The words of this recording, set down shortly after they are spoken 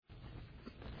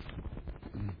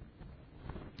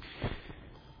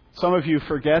Some of you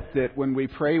forget that when we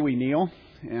pray, we kneel,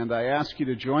 and I ask you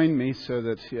to join me so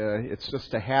that it's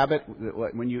just a habit.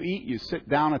 That when you eat, you sit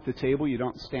down at the table, you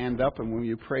don't stand up, and when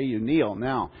you pray, you kneel.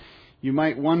 Now, you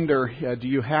might wonder, do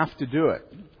you have to do it?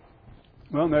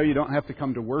 Well, no, you don't have to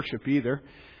come to worship either,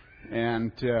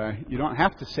 and you don't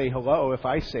have to say hello if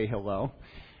I say hello,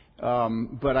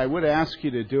 but I would ask you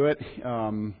to do it.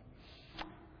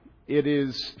 It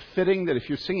is fitting that if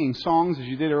you're singing songs, as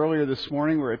you did earlier this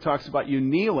morning, where it talks about you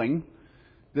kneeling,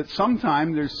 that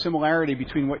sometime there's similarity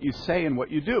between what you say and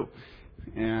what you do.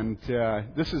 And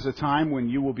this is a time when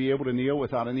you will be able to kneel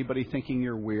without anybody thinking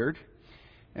you're weird.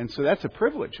 And so that's a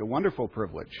privilege, a wonderful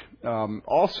privilege.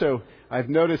 Also, I've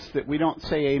noticed that we don't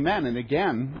say amen. And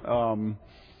again,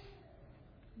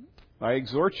 I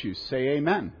exhort you, say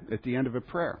amen at the end of a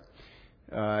prayer.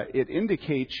 It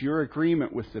indicates your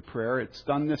agreement with the prayer. It's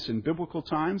done this in biblical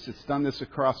times. It's done this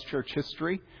across church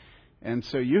history. And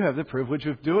so you have the privilege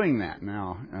of doing that.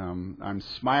 Now, I'm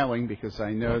smiling because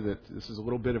I know that this is a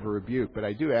little bit of a rebuke, but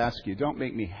I do ask you, don't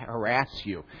make me harass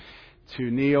you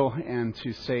to kneel and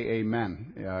to say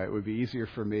amen. It would be easier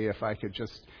for me if I could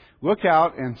just look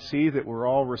out and see that we're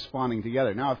all responding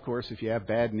together. Now, of course, if you have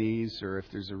bad knees or if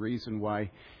there's a reason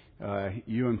why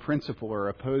you in principle are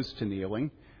opposed to kneeling,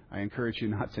 I encourage you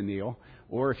not to kneel.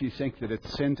 Or if you think that it's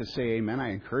sin to say amen, I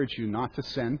encourage you not to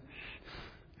sin.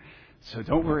 So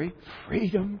don't worry.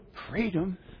 Freedom,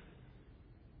 freedom.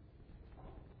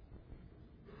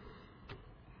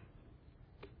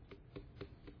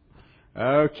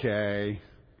 Okay.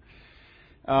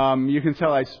 You can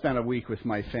tell I spent a week with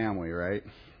my family, right?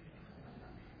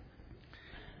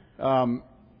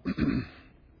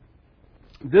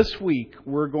 This week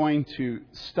we're going to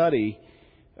study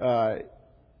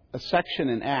a section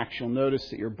in Acts. You'll notice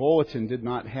that your bulletin did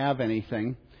not have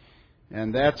anything,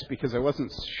 and that's because I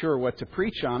wasn't sure what to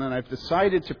preach on, and I've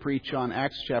decided to preach on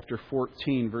Acts chapter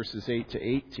 14, verses 8 to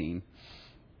 18.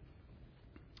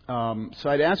 So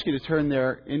I'd ask you to turn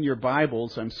there in your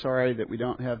Bibles. I'm sorry that we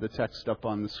don't have the text up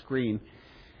on the screen.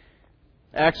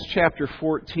 Acts chapter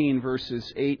 14,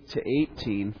 verses 8 to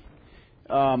 18.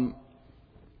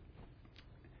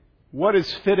 What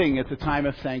is fitting at the time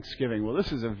of Thanksgiving? Well,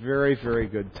 this is a very, very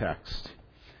good text.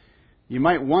 You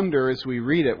might wonder as we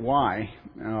read it why.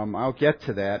 I'll get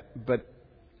to that, but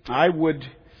I would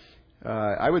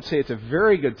say it's a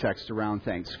very good text around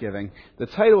Thanksgiving. The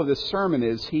title of this sermon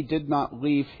is "He Did Not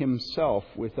Leave Himself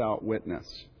Without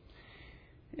Witness,"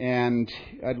 and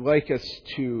I'd like us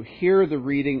to hear the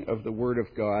reading of the Word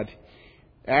of God.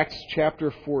 Acts chapter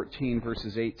 14,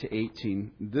 verses 8 to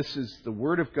 18. This is the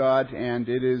Word of God, and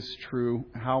it is true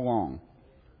how long?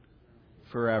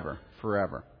 Forever.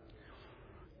 Forever.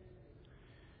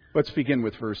 Let's begin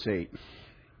with verse 8.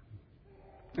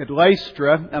 At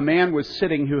Lystra, a man was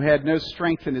sitting who had no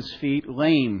strength in his feet,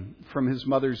 lame from his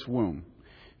mother's womb,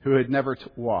 who had never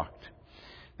walked.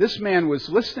 This man was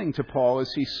listening to Paul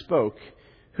as he spoke,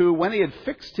 who, when he had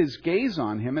fixed his gaze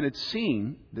on him and had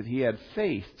seen that he had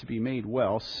faith to be made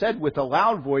well, said with a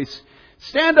loud voice,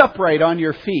 "Stand upright on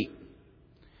your feet."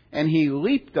 And he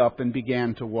leaped up and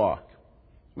began to walk.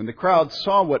 When the crowd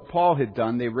saw what Paul had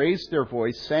done, they raised their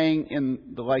voice, saying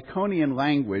in the Lycaonian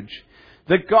language,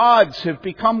 "The gods have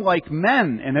become like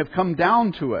men and have come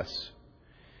down to us."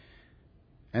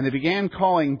 And they began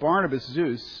calling Barnabas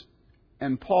Zeus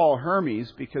and Paul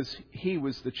Hermes, because he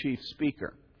was the chief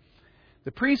speaker.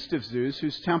 The priest of Zeus,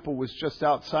 whose temple was just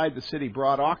outside the city,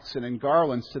 brought oxen and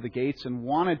garlands to the gates and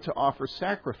wanted to offer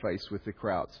sacrifice with the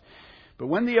crowds. But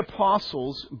when the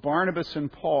apostles, Barnabas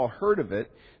and Paul, heard of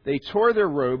it, they tore their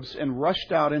robes and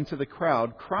rushed out into the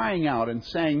crowd, crying out and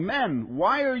saying, "Men,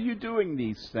 why are you doing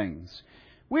these things?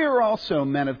 We are also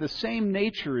men of the same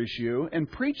nature as you,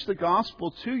 and preach the gospel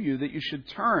to you that you should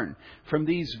turn from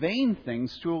these vain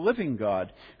things to a living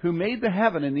God, who made the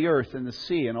heaven and the earth and the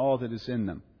sea and all that is in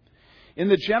them. In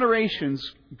the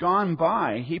generations gone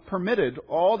by, he permitted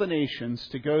all the nations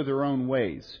to go their own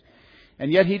ways.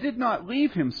 And yet he did not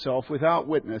leave himself without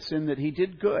witness, in that he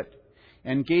did good,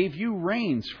 and gave you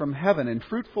rains from heaven and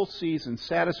fruitful seasons,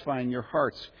 satisfying your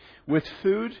hearts with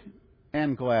food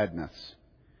and gladness.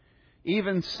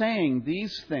 Even saying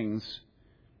these things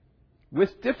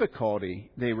with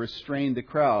difficulty, they restrained the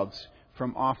crowds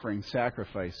from offering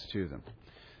sacrifice to them."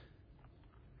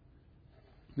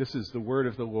 This is the word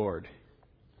of the Lord.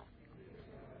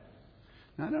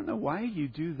 Now, I don't know why you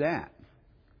do that.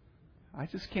 I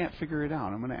just can't figure it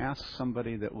out. I'm going to ask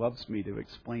somebody that loves me to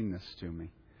explain this to me.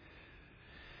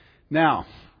 Now,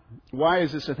 why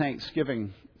is this a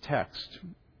Thanksgiving text?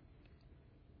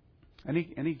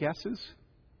 Any guesses?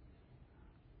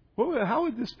 How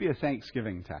would this be a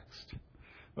Thanksgiving text?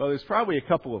 Well, there's probably a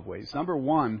couple of ways. Number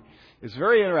one, it's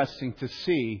very interesting to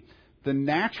see the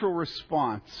natural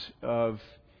response of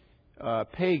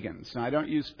pagans. Now, I don't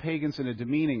use pagans in a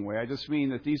demeaning way. I just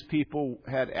mean that these people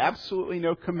had absolutely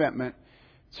no commitment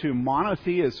to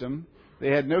monotheism. They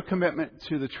had no commitment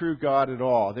to the true God at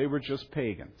all. They were just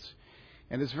pagans.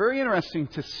 And it's very interesting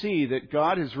to see that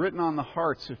God has written on the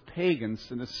hearts of pagans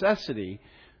the necessity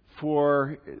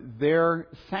for their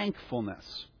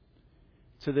thankfulness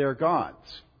to their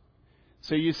gods.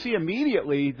 So you see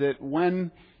immediately that when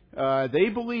they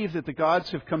believe that the gods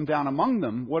have come down among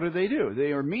them, what do?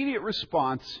 Their immediate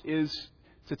response is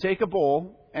to take a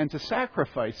bull and to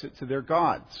sacrifice it to their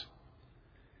gods.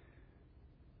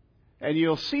 And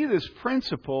you'll see this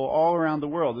principle all around the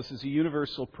world. This is a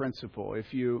universal principle.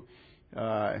 If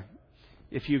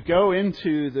you go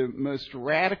into the most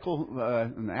radical,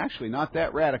 actually not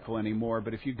that radical anymore,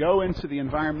 but if you go into the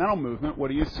environmental movement, what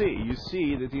do? You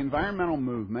see that the environmental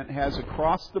movement has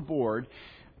across the board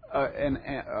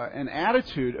an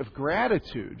attitude of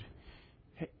gratitude.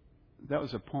 Hey, that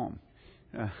was a poem.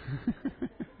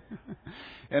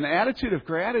 An attitude of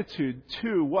gratitude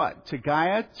to what? To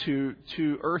Gaia, to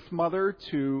Earth Mother,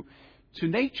 to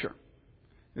nature.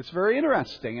 It's very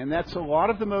interesting, and that's a lot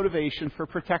of the motivation for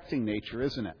protecting nature,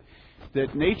 isn't it?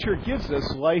 That nature gives us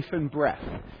life and breath,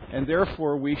 and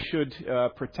therefore we should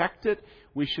protect it.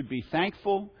 We should be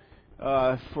thankful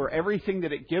for everything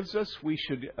that it gives us. We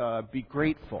should be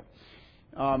grateful.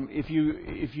 If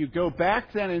you go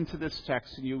back then into this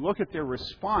text and you look at their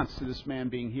response to this man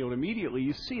being healed immediately,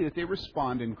 you see that they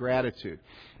respond in gratitude.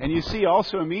 And you see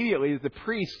also immediately that the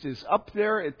priest is up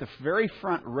there at the very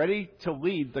front ready to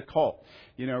lead the cult.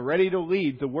 Ready to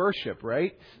lead the worship,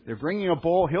 right? They're bringing a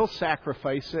bull, he'll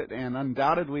sacrifice it, and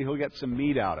undoubtedly he'll get some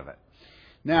meat out of it.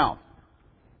 Now,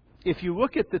 if you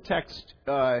look at the text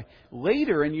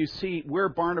later and you see where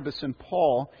Barnabas and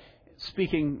Paul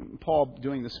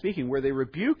doing the speaking, where they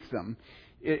rebuke them,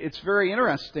 it's very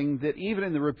interesting that even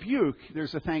in the rebuke,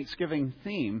 there's a thanksgiving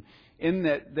theme in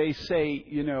that they say,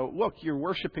 look, you're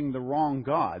worshiping the wrong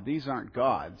God. These aren't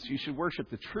gods. You should worship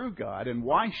the true God. And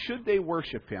why should they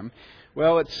worship Him?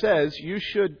 Well, it says you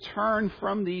should turn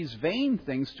from these vain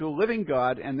things to a living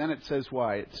God. And then it says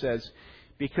why? It says,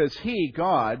 because He,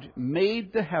 God,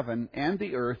 made the heaven and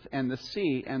the earth and the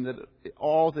sea and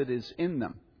all that is in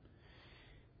them.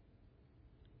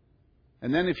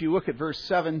 And then if you look at verse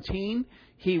 17,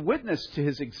 He witnessed to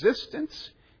His existence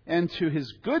and to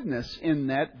His goodness in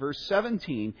that, verse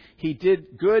 17, He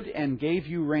did good and gave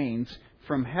you rains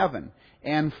from heaven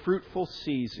and fruitful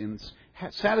seasons,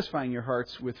 satisfying your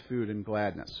hearts with food and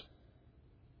gladness.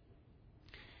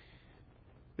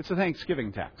 It's a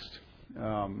Thanksgiving text.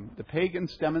 The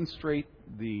pagans demonstrate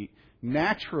the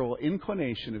natural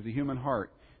inclination of the human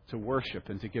heart to worship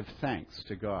and to give thanks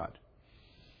to God.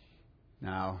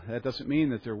 Now, that doesn't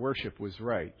mean that their worship was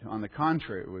right. On the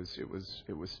contrary,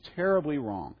 it was terribly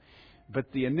wrong.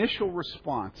 But the initial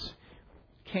response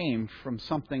came from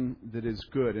something that is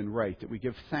good and right, that we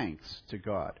give thanks to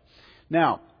God.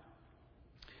 Now,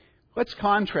 let's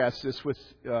contrast this with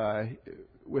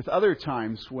other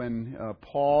times when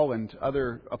Paul and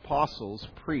other apostles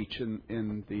preach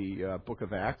in the book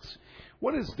of Acts.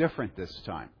 What is different this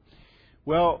time?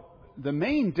 Well, the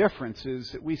main difference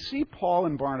is that we see Paul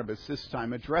and Barnabas this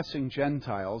time addressing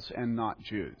Gentiles and not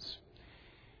Jews.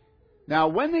 Now,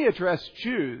 when they address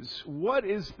Jews, what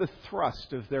is the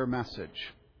thrust of their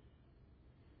message?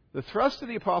 The thrust of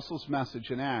the apostles'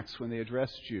 message in Acts when they address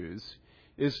Jews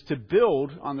is to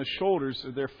build on the shoulders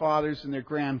of their fathers and their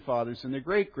grandfathers and their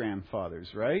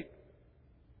great-grandfathers, right?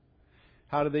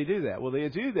 How do they do that? Well, they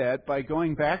do that by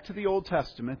going back to the Old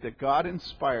Testament that God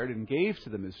inspired and gave to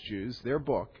them as Jews, their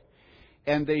book,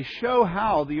 and they show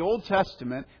how the Old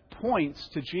Testament points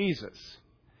to Jesus.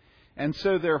 And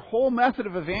so their whole method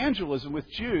of evangelism with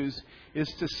Jews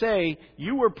is to say,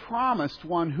 you were promised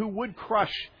one who would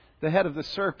crush the head of the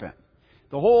serpent.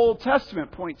 The whole Old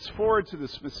Testament points forward to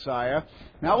this Messiah.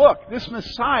 Now look, this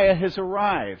Messiah has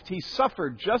arrived. He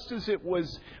suffered just as it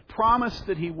was promised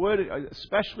that He would,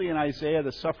 especially in Isaiah,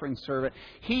 the suffering servant.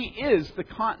 He is the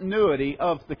continuity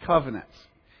of the covenant.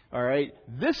 All right?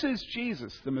 This is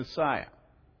Jesus, the Messiah.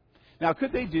 Now,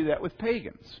 could they do that with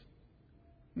pagans?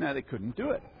 No, they couldn't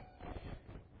do it.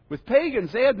 With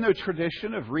pagans, they had no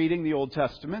tradition of reading the Old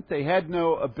Testament. They had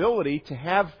no ability to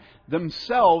have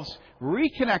themselves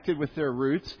reconnected with their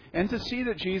roots and to see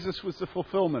that Jesus was the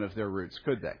fulfillment of their roots,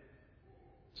 could they?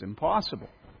 It's impossible.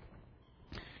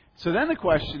 So then the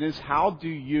question is, how do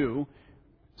you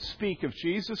speak of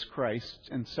Jesus Christ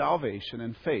and salvation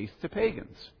and faith to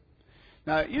pagans?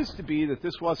 Now, it used to be that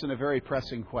this wasn't a very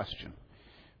pressing question.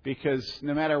 Because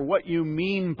no matter what you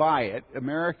mean by it,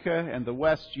 America and the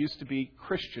West used to be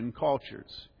Christian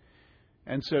cultures.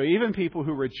 And so even people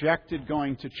who rejected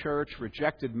going to church,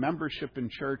 rejected membership in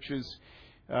churches,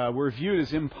 were viewed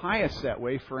as impious that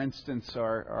way. For instance,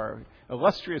 our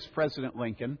illustrious President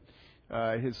Lincoln,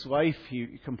 his life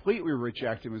he completely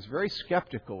rejected, was very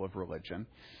skeptical of religion.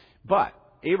 But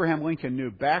Abraham Lincoln knew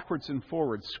backwards and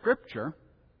forwards Scripture.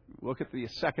 Look at the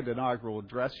second inaugural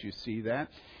address, you see that.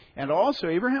 And also,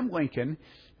 Abraham Lincoln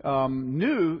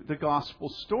knew the gospel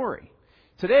story.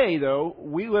 Today, though,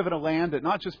 we live in a land that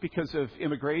not just because of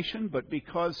immigration, but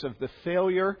because of the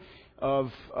failure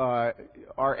of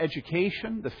our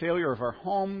education, the failure of our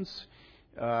homes,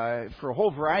 for a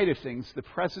whole variety of things, the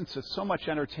presence of so much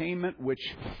entertainment,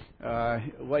 which,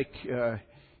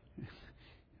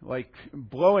 like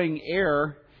blowing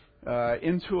air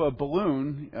into a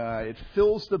balloon, it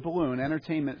fills the balloon.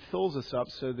 Entertainment fills us up,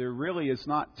 so there really is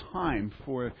not time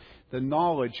for the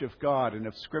knowledge of God and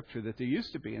of Scripture that there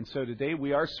used to be. And so today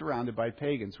we are surrounded by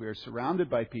pagans. We are surrounded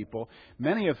by people,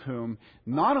 many of whom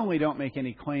not only don't make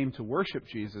any claim to worship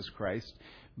Jesus Christ,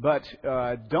 but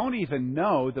don't even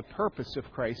know the purpose of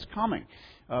Christ's coming.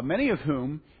 Many of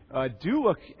whom do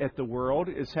look at the world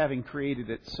as having created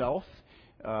itself,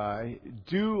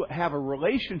 do have a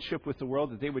relationship with the world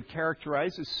that they would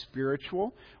characterize as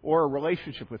spiritual, or a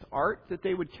relationship with art that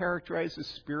they would characterize as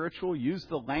spiritual, use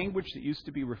the language that used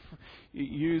to be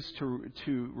used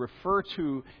to refer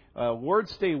to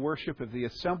Lord's Day worship of the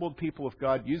assembled people of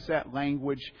God, use that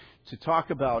language to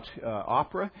talk about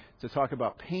opera, to talk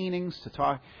about paintings,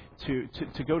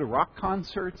 to go to rock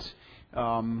concerts,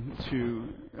 to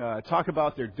talk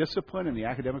about their discipline in the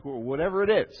academic world, whatever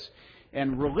it is.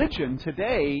 And religion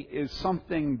today is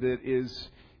something that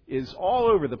is all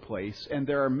over the place, and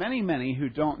there are many, many who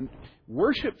don't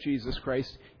worship Jesus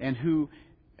Christ and who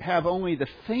have only the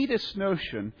faintest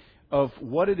notion of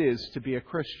what it is to be a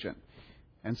Christian.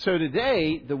 And so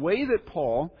today, the way that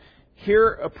Paul here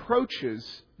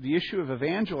approaches the issue of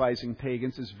evangelizing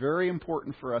pagans is very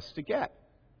important for us to get.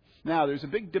 Now, there's a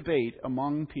big debate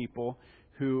among people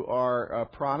who are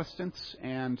Protestants,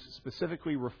 and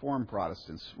specifically Reformed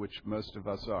Protestants, which most of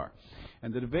us are.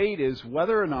 And the debate is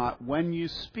whether or not when you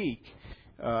speak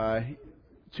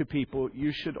to people,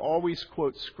 you should always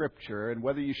quote Scripture, and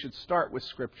whether you should start with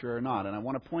Scripture or not. And I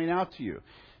want to point out to you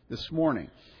this morning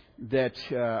that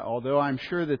although I'm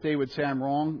sure that they would say I'm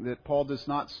wrong, that Paul does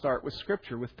not start with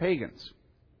Scripture with pagans.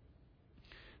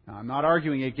 Now, I'm not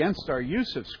arguing against our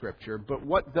use of Scripture, but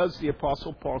what does the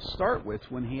Apostle Paul start with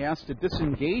when he has to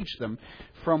disengage them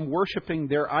from worshiping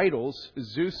their idols,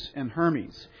 Zeus and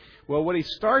Hermes? Well, what he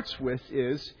starts with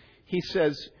is, he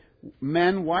says,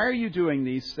 "Men, why are you doing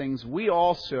these things? We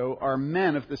also are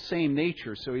men of the same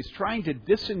nature." So he's trying to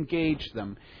disengage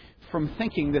them from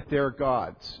thinking that they're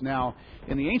gods. Now,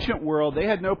 in the ancient world, they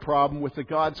had no problem with the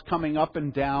gods coming up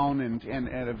and down and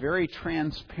a very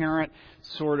transparent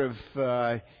sort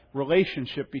of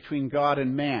relationship between God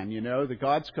and man. You know, the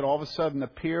gods could all of a sudden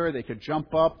appear, they could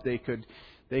jump up, they could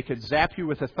zap you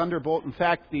with a thunderbolt. In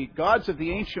fact, the gods of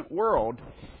the ancient world,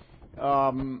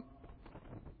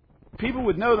 people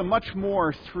would know them much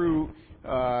more through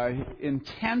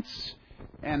intense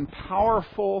and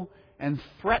powerful and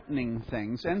threatening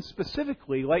things, and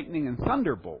specifically lightning and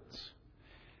thunderbolts,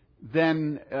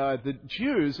 than the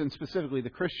Jews and specifically the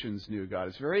Christians knew God.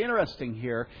 It's very interesting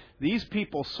here. These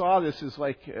people saw this as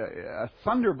like a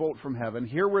thunderbolt from heaven.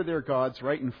 Here were their gods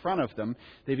right in front of them.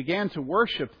 They began to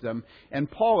worship them, and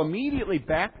Paul immediately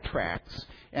backtracks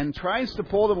and tries to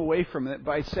pull them away from it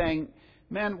by saying,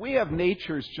 "Man, we have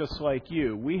natures just like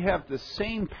you. We have the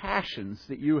same passions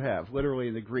that you have." Literally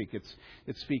in the Greek,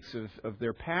 it speaks of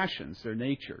their passions, their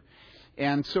nature.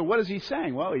 And so what is he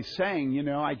saying? Well, he's saying,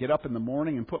 I get up in the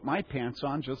morning and put my pants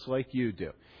on just like you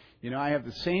do. I have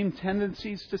the same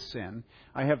tendencies to sin.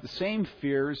 I have the same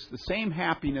fears, the same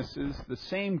happinesses, the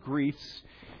same griefs.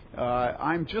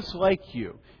 I'm just like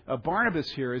you.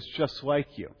 Barnabas here is just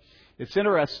like you. It's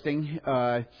interesting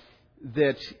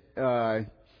that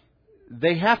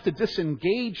they have to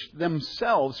disengage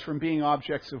themselves from being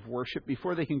objects of worship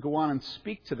before they can go on and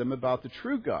speak to them about the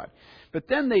true God. But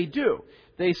then they do.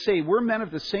 They say, "We're men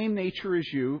of the same nature as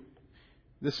you."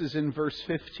 This is in verse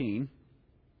 15.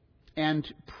 "And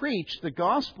preach the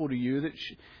gospel to you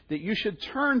that you should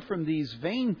turn from these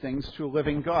vain things to a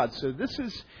living God." So this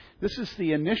is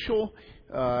the initial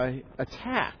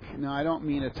attack. Now, I don't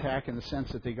mean attack in the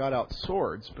sense that they got out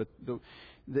swords, but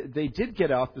they did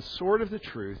get out the sword of the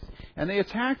truth, and they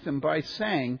attacked them by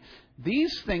saying,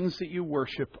 "These things that you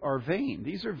worship are vain."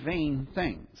 These are vain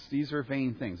things. These are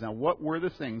vain things. Now, what were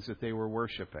the things that they were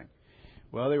worshiping?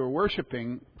 Well, they were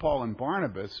worshiping Paul and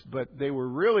Barnabas, but they were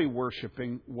really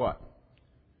worshiping what?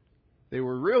 They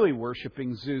were really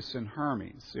worshiping Zeus and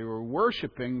Hermes. They were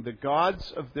worshiping the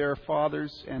gods of their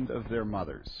fathers and of their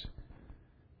mothers.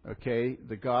 Okay?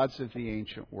 The gods of the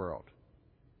ancient world.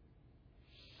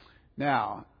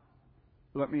 Now,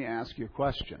 let me ask you a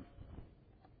question.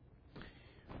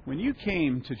 When you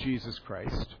came to Jesus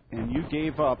Christ and you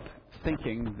gave up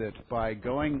thinking that by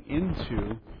going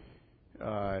into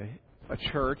a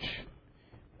church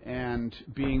and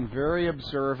being very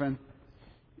observant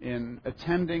in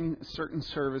attending certain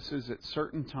services at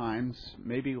certain times,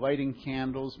 maybe lighting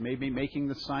candles, maybe making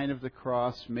the sign of the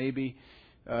cross, maybe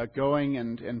going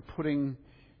and putting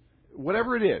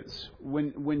whatever it is,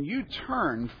 when you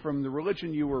turn from the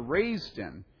religion you were raised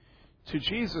in to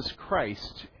Jesus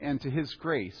Christ and to His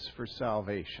grace for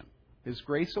salvation, His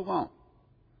grace alone,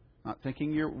 not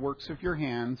thinking your works of your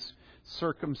hands,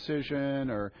 circumcision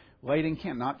or lighting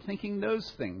candles, not thinking those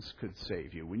things could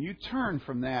save you. When you turn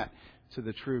from that to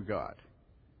the true God,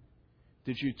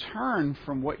 did you turn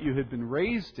from what you had been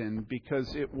raised in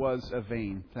because it was a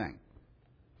vain thing?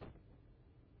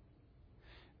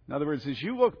 In other words, as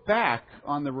you look back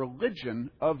on the religion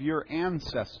of your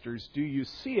ancestors, do you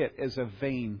see it as a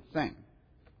vain thing?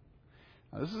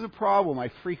 Now, this is a problem I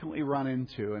frequently run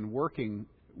into in working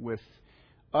with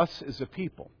us as a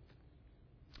people.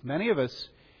 Many of us,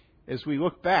 as we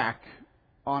look back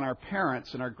on our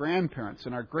parents and our grandparents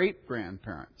and our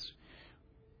great-grandparents,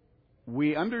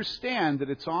 we understand that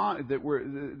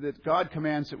that God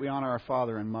commands that we honor our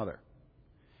father and mother.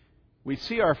 We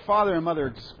see our father and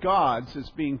mother's gods as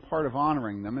being part of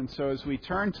honoring them, and so as we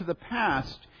turn to the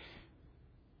past,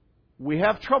 we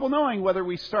have trouble knowing whether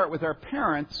we start with our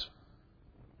parents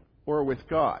or with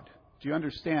God. Do you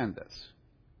understand this?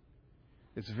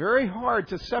 It's very hard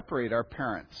to separate our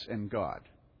parents and God.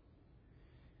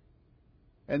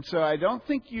 And so I don't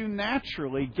think you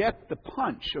naturally get the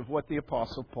punch of what the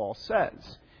Apostle Paul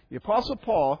says. The Apostle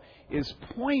Paul is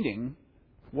pointing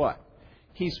what?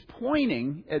 He's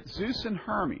pointing at Zeus and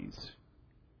Hermes.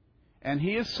 And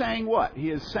he is saying what? He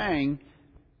is saying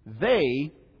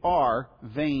they are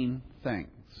vain things.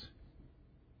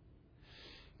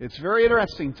 It's very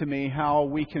interesting to me how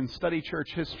we can study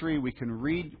church history. We can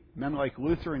read men like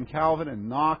Luther and Calvin and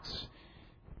Knox,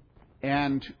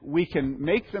 and we can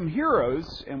make them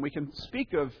heroes, and we can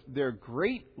speak of their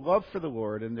great love for the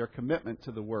Lord and their commitment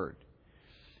to the Word,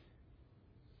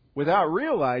 without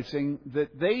realizing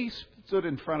that they stood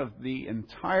in front of the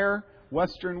entire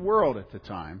Western world at the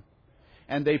time,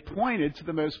 and they pointed to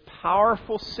the most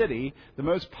powerful city, the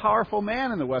most powerful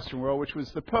man in the Western world, which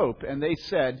was the Pope, and they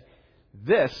said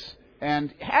this,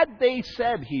 and had they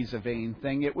said he's a vain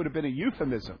thing, it would have been a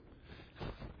euphemism.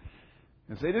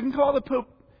 Because they didn't call the Pope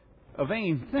a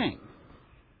vain thing.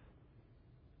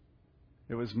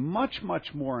 It was much,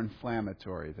 much more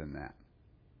inflammatory than that.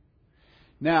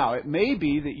 Now, it may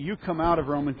be that you come out of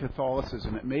Roman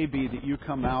Catholicism. It may be that you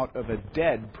come out of a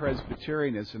dead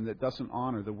Presbyterianism that doesn't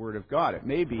honor the Word of God. It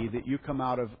may be that you come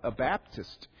out of a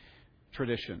Baptist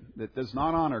tradition that does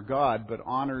not honor God, but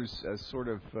honors a sort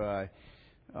of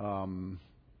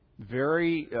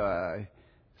very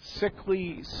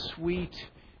sickly, sweet,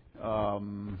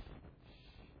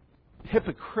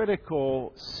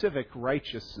 hypocritical civic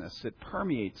righteousness that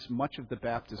permeates much of the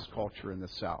Baptist culture in the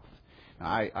South.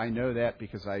 I know that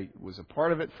because I was a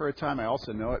part of it for a time. I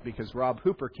also know it because Rob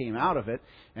Hooper came out of it,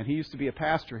 and he used to be a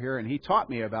pastor here, and he taught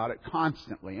me about it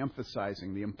constantly,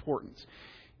 emphasizing the importance.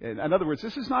 In other words,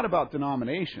 this is not about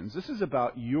denominations. This is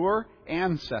about your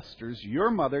ancestors,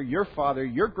 your mother, your father,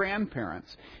 your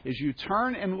grandparents. As you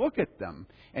turn and look at them,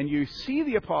 and you see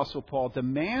the Apostle Paul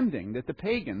demanding that the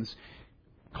pagans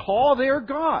call their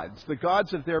gods, the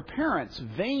gods of their parents,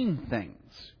 vain things.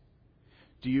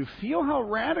 Do you feel how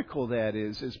radical that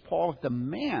is as Paul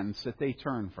demands that they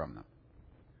turn from them?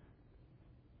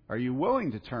 Are you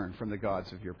willing to turn from the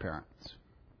gods of your parents?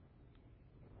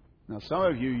 Now, some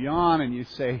of you yawn and you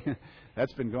say,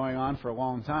 that's been going on for a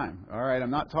long time. All right, I'm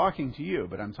not talking to you,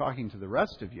 but I'm talking to the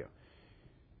rest of you.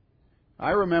 I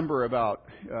remember about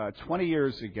 20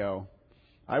 years ago,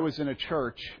 I was in a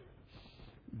church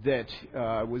that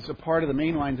was a part of the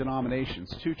mainline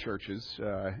denominations, two churches.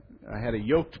 I had a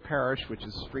yoked parish, which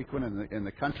is frequent in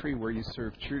the country, where you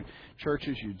serve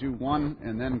churches. You do one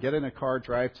and then get in a car,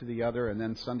 drive to the other, and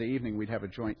then Sunday evening we'd have a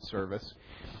joint service.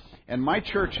 And my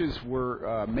churches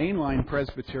were mainline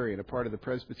Presbyterian, a part of the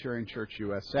Presbyterian Church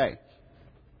USA.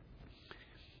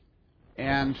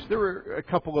 And there were a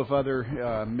couple of other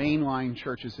mainline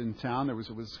churches in town. There was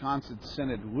a Wisconsin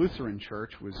Synod Lutheran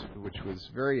Church, which was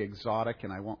very exotic,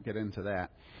 and I won't get into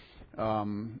that.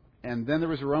 And then there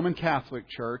was a Roman Catholic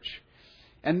church.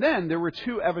 And then there were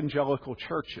two evangelical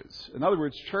churches. In other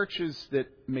words, churches that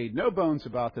made no bones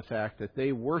about the fact that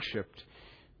they worshipped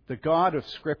the God of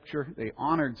Scripture. They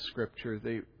honored Scripture.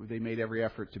 They made every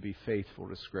effort to be faithful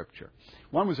to Scripture.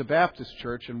 One was a Baptist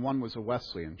church and one was a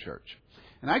Wesleyan church.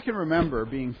 And I can remember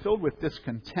being filled with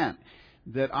discontent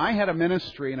that I had a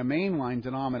ministry in a mainline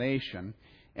denomination,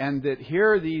 and that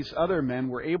here these other men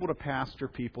were able to pastor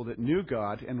people that knew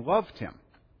God and loved Him.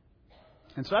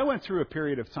 And so I went through a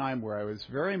period of time where I was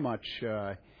very much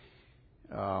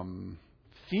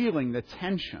feeling the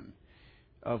tension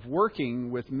of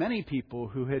working with many people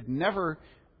who had never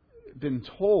been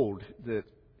told that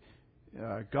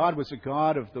God was a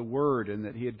God of the Word, and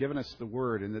that He had given us the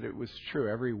Word, and that it was true,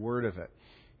 every word of it,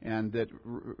 and that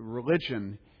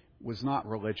religion was not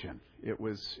religion. It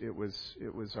was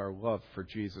our love for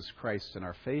Jesus Christ and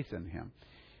our faith in Him.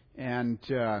 And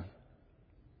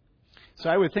so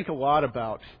I would think a lot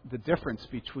about the difference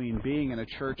between being in a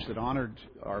church that honored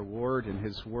our Lord and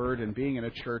His Word and being in a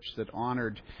church that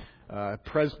honored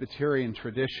Presbyterian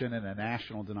tradition and a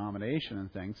national denomination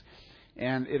and things.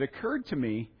 And it occurred to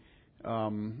me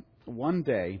one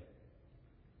day,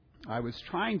 I was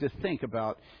trying to think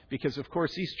about, because of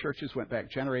course these churches went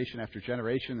back generation after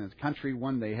generation. In the country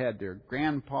one, they had their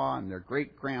grandpa and their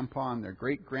great-grandpa and their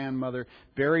great-grandmother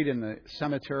buried in the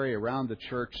cemetery around the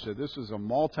church. So this was a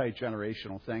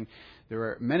multi-generational thing. There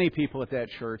were many people at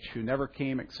that church who never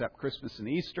came except Christmas and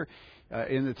Easter.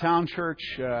 In the town church,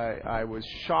 I was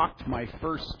shocked my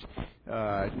first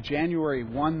January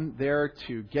 1 there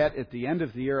to get at the end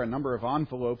of the year a number of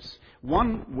envelopes,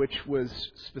 one which was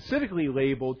specifically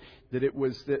labeled that it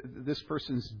was this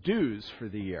person's dues for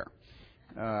the year.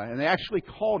 And they actually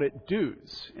called it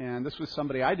dues. And this was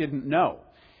somebody I didn't know.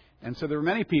 And so there were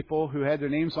many people who had their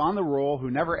names on the roll who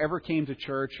never ever came to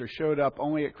church or showed up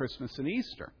only at Christmas and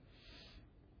Easter.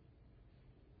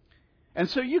 And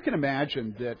so you can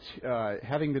imagine that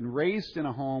having been raised in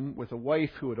a home with a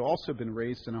wife who had also been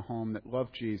raised in a home that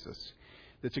loved Jesus,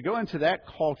 that to go into that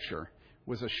culture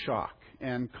was a shock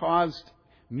and caused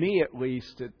me, at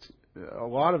least, a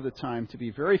lot of the time to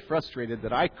be very frustrated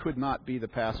that I could not be the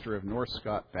pastor of North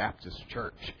Scott Baptist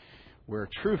Church, where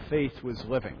true faith was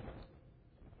living.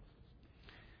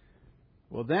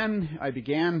 Well, then I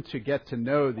began to get to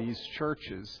know these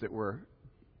churches that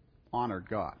honored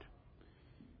God.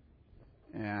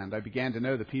 And I began to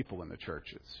know the people in the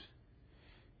churches.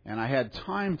 And I had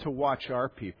time to watch our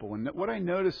people. And what I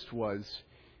noticed was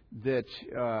that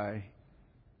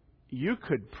you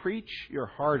could preach your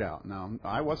heart out. Now,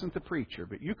 I wasn't the preacher,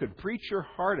 but you could preach your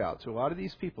heart out to a lot of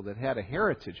these people that had a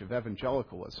heritage of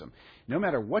evangelicalism. No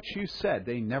matter what you said,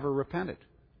 they never repented.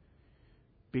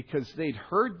 Because they'd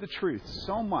heard the truth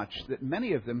so much that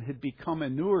many of them had become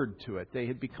inured to it. They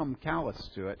had become callous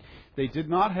to it. They did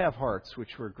not have hearts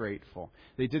which were grateful.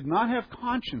 They did not have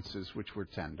consciences which were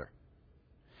tender.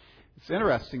 It's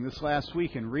interesting, this last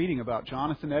week in reading about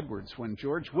Jonathan Edwards, when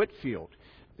George Whitefield,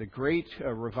 the great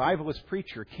revivalist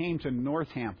preacher, came to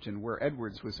Northampton where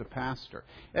Edwards was a pastor.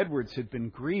 Edwards had been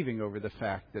grieving over the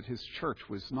fact that his church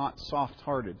was not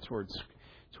soft-hearted towards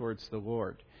the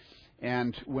Lord.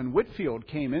 And when Whitefield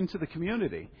came into the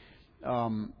community,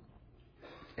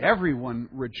 everyone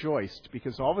rejoiced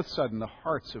because all of a sudden the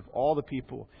hearts of all the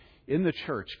people in the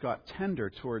church got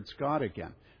tender towards God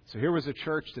again. So here was a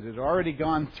church that had already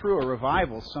gone through a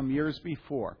revival some years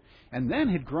before and then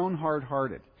had grown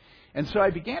hard-hearted. And so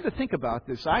I began to think about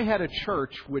this. I had a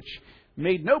church which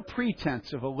made no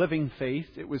pretense of a living faith.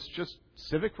 It was just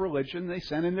civic religion. They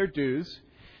sent in their dues.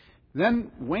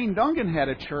 Then Wayne Dungan had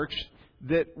a church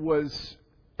that was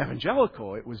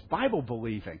evangelical. It was Bible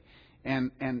believing.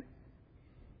 And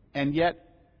yet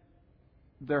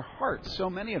their hearts, so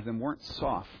many of them, weren't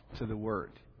soft to the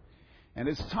Word. And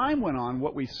as time went on,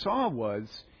 what we saw was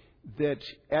that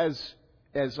as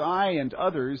I and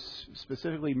others,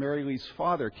 specifically Mary Lee's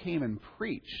father, came and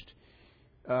preached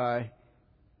the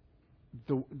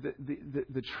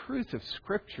truth of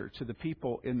Scripture to the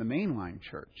people in the mainline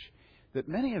church, that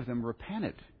many of them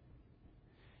repented.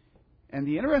 And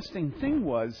the interesting thing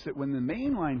was that when the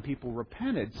mainline people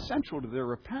repented, central to their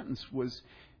repentance was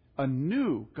a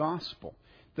new gospel.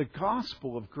 The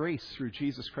gospel of grace through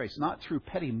Jesus Christ, not through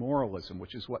petty moralism,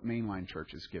 which is what mainline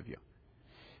churches give you.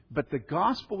 But the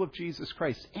gospel of Jesus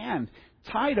Christ, and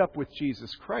tied up with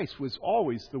Jesus Christ, was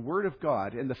always the Word of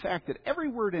God and the fact that every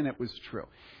word in it was true.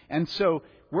 And so,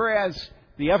 whereas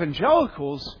the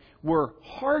evangelicals were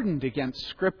hardened against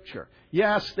Scripture.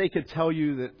 Yes, they could tell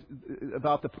you that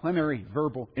about the plenary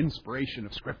verbal inspiration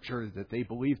of Scripture, that they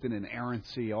believed in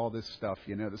inerrancy, all this stuff,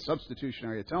 the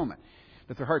substitutionary atonement.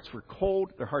 that their hearts were cold,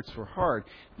 their hearts were hard.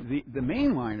 The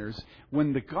mainliners,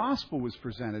 when the gospel was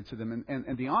presented to them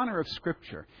and the honor of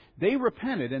Scripture, they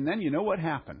repented, and then you know what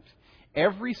happened?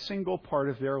 Every single part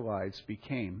of their lives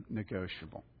became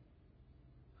negotiable.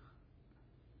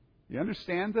 You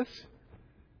understand this?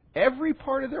 Every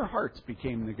part of their hearts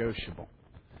became negotiable.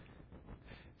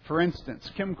 For instance,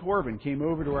 Kim Corbin came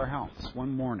over to our house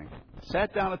one morning,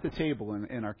 sat down at the table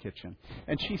in our kitchen,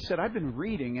 and she said, I've been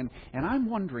reading, and I'm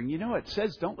wondering, it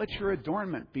says don't let your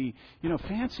adornment be,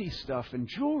 fancy stuff and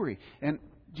jewelry. And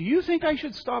do you think I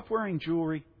should stop wearing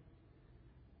jewelry?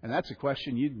 And that's a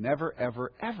question you'd never,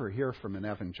 ever, ever hear from an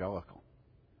evangelical.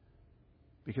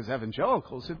 Because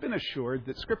evangelicals have been assured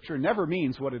that Scripture never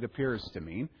means what it appears to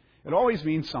mean. It always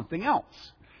means something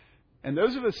else. And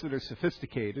those of us that are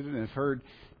sophisticated and have heard,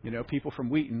 people from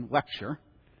Wheaton lecture,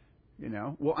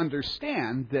 will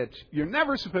understand that you're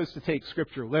never supposed to take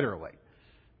Scripture literally.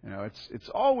 It's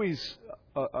always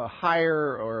a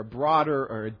higher or a broader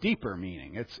or a deeper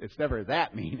meaning. It's never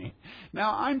that meaning.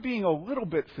 Now, I'm being a little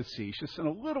bit facetious and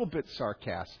a little bit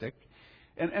sarcastic,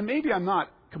 and maybe I'm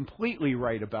not completely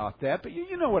right about that, but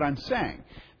you know what I'm saying.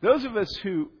 Those of us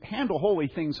who handle holy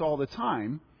things all the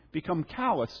time become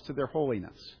callous to their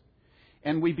holiness.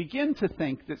 And we begin to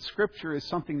think that Scripture is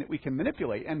something that we can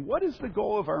manipulate. And what is the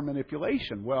goal of our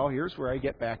manipulation? Well, here's where I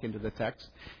get back into the text.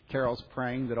 Carol's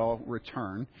praying that I'll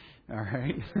return. All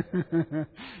right?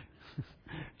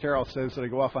 Carol says that I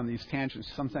go off on these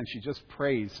tangents. Sometimes she just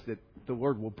prays that the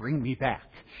Lord will bring me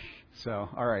back. So,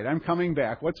 all right, I'm coming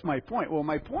back. What's my point? Well,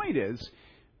 my point is,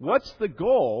 what's the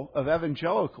goal of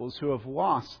evangelicals who have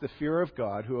lost the fear of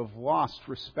God, who have lost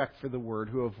respect for the Word,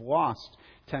 who have lost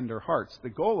tender hearts? The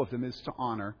goal of them is to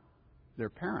honor their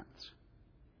parents.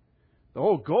 The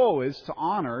whole goal is to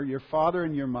honor your father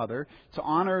and your mother, to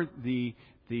honor the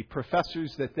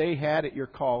professors that they had at your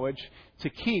college, to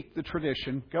keep the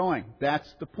tradition going.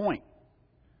 That's the point.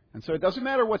 And so it doesn't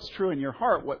matter what's true in your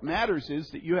heart. What matters is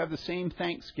that you have the same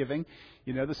Thanksgiving,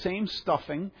 the same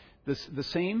stuffing, the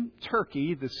same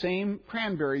turkey, the same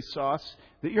cranberry sauce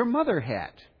that your mother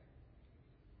had.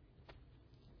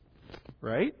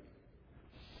 Right?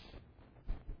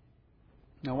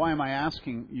 Now, why am I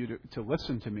asking you to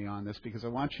listen to me on this? Because I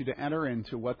want you to enter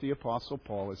into what the Apostle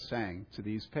Paul is saying to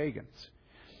these pagans.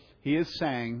 He is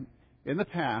saying, in the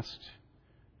past,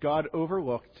 God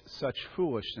overlooked such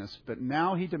foolishness, but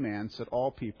now He demands that all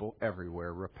people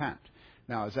everywhere repent.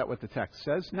 Now, is that what the text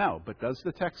says? No. But does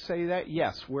the text say that?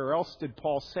 Yes. Where else did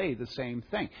Paul say the same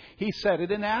thing? He said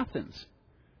it in Athens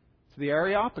to the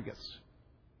Areopagus.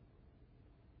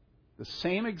 The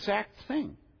same exact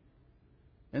thing.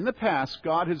 In the past,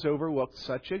 God has overlooked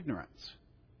such ignorance.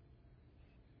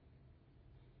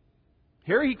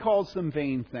 Here He calls them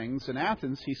vain things. In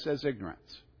Athens, He says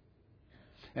ignorance.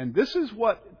 And this is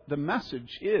what the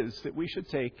message is that we should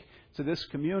take to this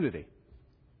community.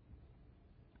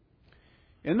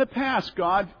 In the past,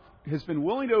 God has been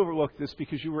willing to overlook this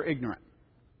because you were ignorant.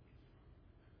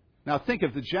 Now think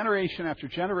of the generation after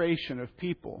generation of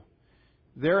people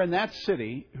there in that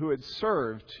city who had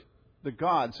served the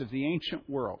gods of the ancient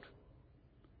world.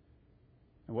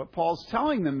 And what Paul's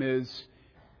telling them is,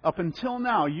 up until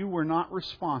now, you were not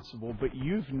responsible, but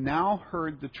you've now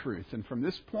heard the truth. And from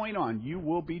this point on, you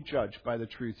will be judged by the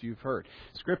truth you've heard.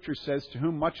 Scripture says, to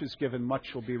whom much is given,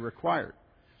 much will be required.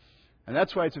 And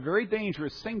that's why it's a very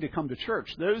dangerous thing to come to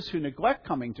church. Those who neglect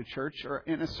coming to church are,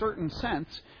 in a certain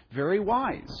sense, very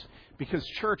wise. Because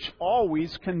church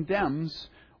always condemns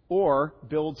or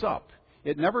builds up.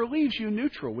 It never leaves you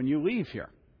neutral when you leave here.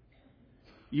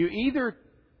 You either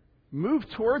move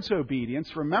towards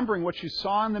obedience, remembering what you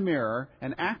saw in the mirror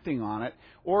and acting on it,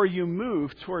 or you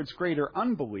move towards greater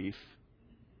unbelief.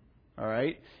 All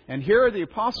right? And here the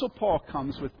Apostle Paul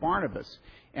comes with Barnabas.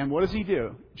 And what does he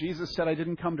do? Jesus said, I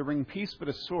didn't come to bring peace, but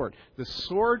a sword. The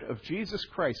sword of Jesus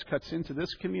Christ cuts into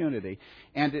this community,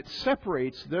 and it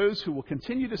separates those who will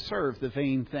continue to serve the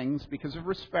vain things because of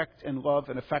respect and love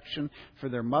and affection for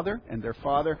their mother and their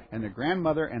father and their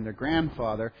grandmother and their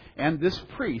grandfather and this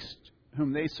priest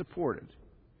whom they supported.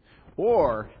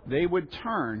 Or they would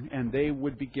turn and they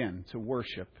would begin to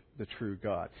worship the true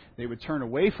God. They would turn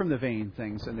away from the vain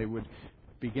things and they would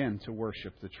begin to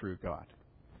worship the true God.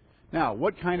 Now,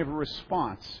 what kind of a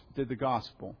response did the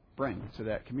gospel bring to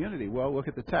that community? Well, look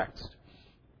at the text.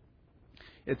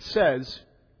 It says,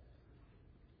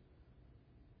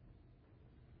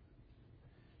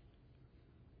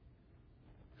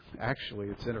 actually,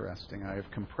 it's interesting. I have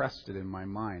compressed it in my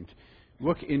mind.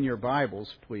 Look in your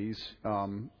Bibles, please,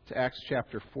 to Acts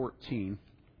chapter 14.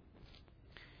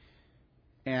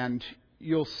 And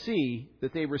you'll see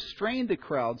that they restrained the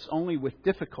crowds only with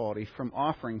difficulty from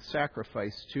offering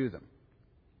sacrifice to them.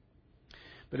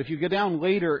 But if you go down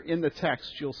later in the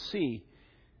text, you'll see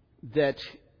that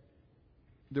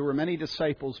there were many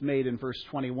disciples made in verse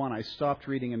 21. I stopped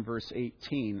reading in verse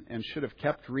 18 and should have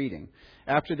kept reading.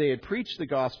 After they had preached the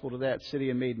gospel to that city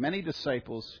and made many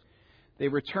disciples, they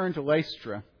returned to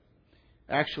Lystra.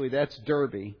 Actually, that's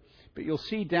Derbe. But you'll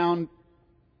see down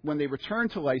when they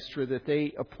returned to Lystra that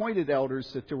they appointed elders,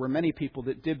 that there were many people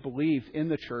that did believe in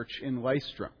the church in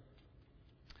Lystra.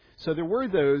 So there were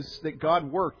those that God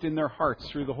worked in their hearts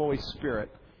through the Holy Spirit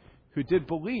who did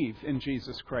believe in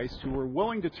Jesus Christ, who were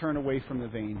willing to turn away from the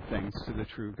vain things to the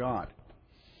true God.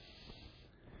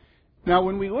 Now,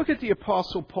 when we look at the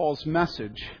Apostle Paul's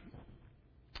message,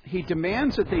 he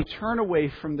demands that they turn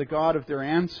away from the God of their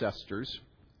ancestors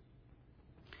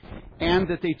and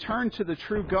that they turn to the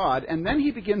true God, and then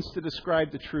he begins to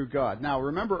describe the true God. Now,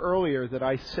 remember earlier that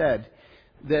I said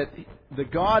that the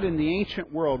God in the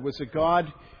ancient world was a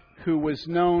God who was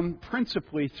known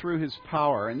principally through his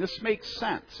power. And this makes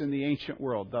sense in the ancient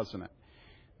world, doesn't it?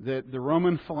 That the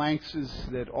Roman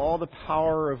phalanxes, that all the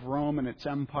power of Rome and its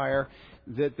empire,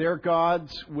 that their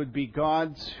gods would be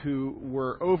gods who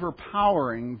were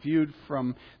overpowering, viewed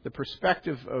from the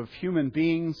perspective of human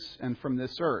beings and from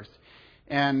this earth.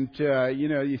 And,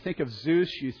 you think of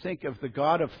Zeus, you think of the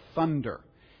god of thunder.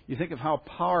 You think of how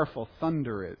powerful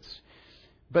thunder is.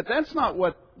 But that's not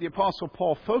what the Apostle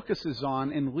Paul focuses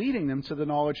on in leading them to the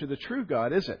knowledge of the true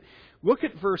God, is it? Look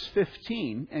at verse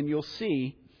 15, and you'll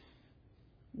see,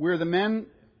 we're the men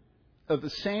of the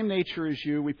same nature as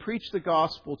you. We preach the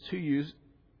gospel to you,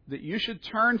 that you should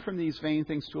turn from these vain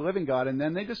things to a living God. And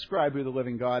then they describe who the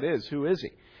living God is. Who is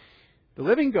he? The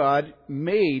living God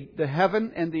made the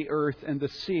heaven and the earth and the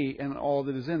sea and all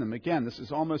that is in them. Again, this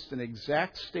is almost an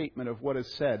exact statement of what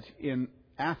is said in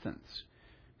Athens.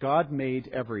 God made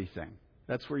everything.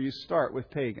 That's where you start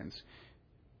with pagans.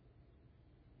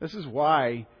 This is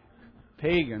why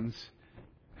pagans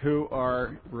who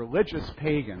are religious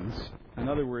pagans, in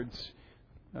other words,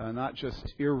 not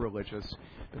just irreligious,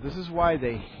 but this is why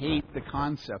they hate the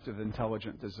concept of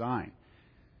intelligent design.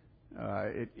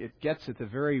 It gets at the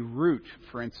very root,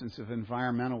 for instance, of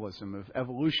environmentalism, of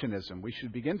evolutionism. We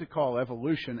should begin to call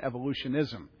evolution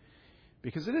evolutionism,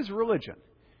 because it is religion.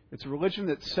 It's a religion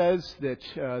that says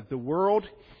that the world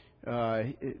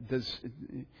does...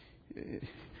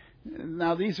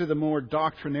 Now, these are the more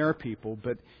doctrinaire people,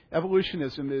 but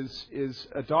evolutionism is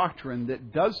a doctrine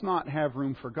that does not have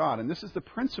room for God. And this is the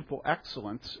principal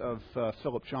excellence of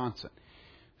Philip Johnson.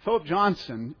 Philip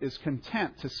Johnson is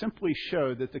content to simply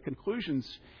show that the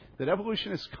conclusions that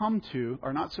evolutionists come to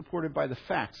are not supported by the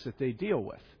facts that they deal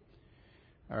with.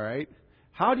 All right?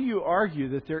 How do you argue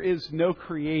that there is no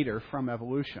creator from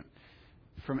evolution,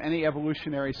 from any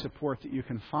evolutionary support that you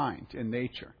can find in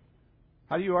nature?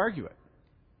 How do you argue it?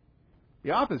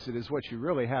 The opposite is what you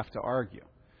really have to argue.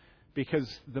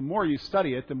 Because the more you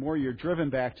study it, the more you're driven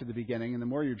back to the beginning. And the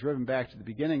more you're driven back to the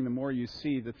beginning, the more you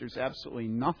see that there's absolutely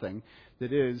nothing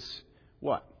that is,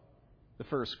 what? The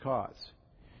first cause.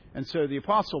 And so the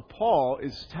Apostle Paul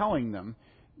is telling them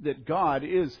that God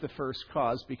is the first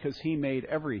cause because he made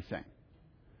everything.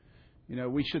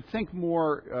 We should think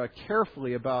more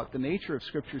carefully about the nature of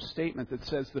Scripture's statement that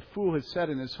says the fool has said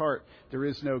in his heart, there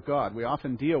is no God. We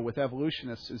often deal with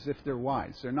evolutionists as if they're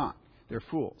wise. They're not. They're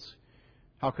fools.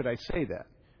 How could I say that?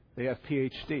 They have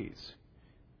PhDs.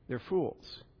 They're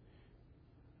fools.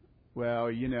 Well,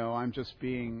 I'm just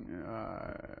being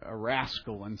a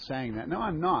rascal in saying that. No,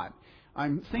 I'm not.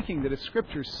 I'm thinking that if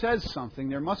Scripture says something,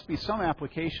 there must be some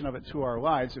application of it to our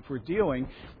lives. If we're dealing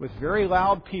with very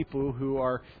loud people who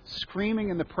are screaming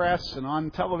in the press and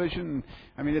on television,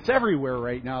 it's everywhere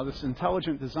right now. This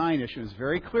intelligent design issue is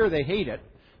very clear. They hate it.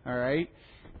 All right?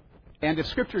 And if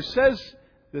Scripture says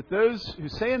that those who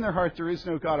say in their heart there is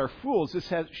no God are fools, this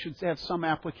should have some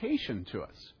application to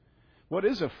us. What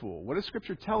is a fool? What does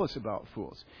Scripture tell us about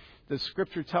fools? Does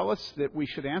Scripture tell us that we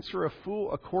should answer a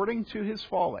fool according to his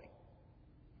folly?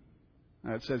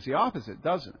 Now, it says the opposite,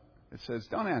 doesn't it? It says,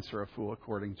 don't answer a fool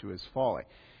according to his folly.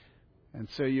 And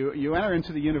so you enter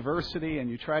into the university and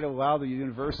you try to allow the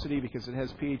university, because it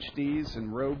has PhDs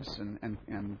and robes and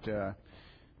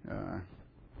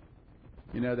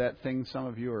that thing some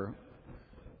of you are,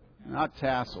 not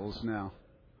tassels now.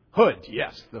 Hood,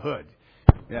 yes, the hood.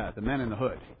 Yeah, the men in the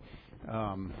hood.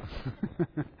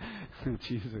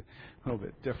 Geez, a little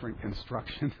bit different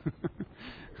construction.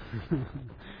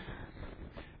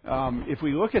 If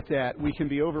we look at that, we can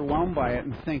be overwhelmed by it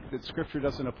and think that Scripture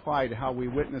doesn't apply to how we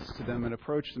witness to them and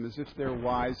approach them as if they're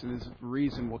wise and as if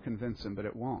reason will convince them, but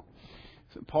it won't.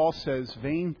 So Paul says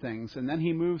vain things, and then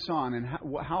he moves on. And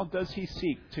how does he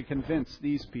seek to convince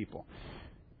these people?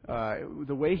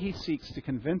 The way he seeks to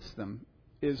convince them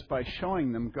is by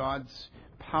showing them God's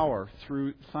power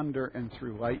through thunder and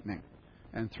through lightning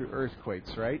and through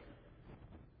earthquakes, right?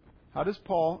 How does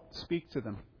Paul speak to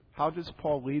them? How does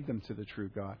Paul lead them to the true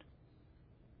God?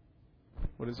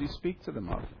 What does he speak to them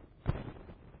of?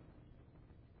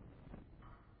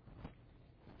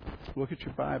 Look at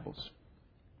your Bibles.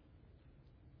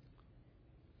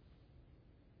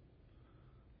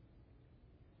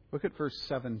 Look at verse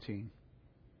 17.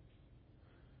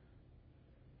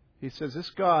 He says, this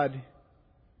God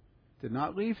did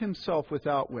not leave himself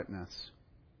without witness.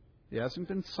 He hasn't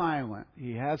been silent.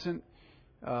 He hasn't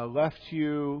left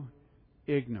you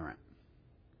ignorant.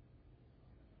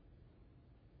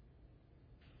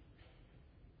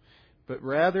 But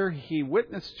rather, he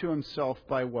witnessed to himself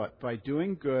by what? By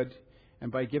doing good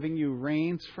and by giving you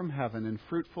rains from heaven and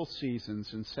fruitful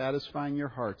seasons and satisfying your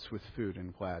hearts with food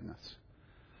and gladness.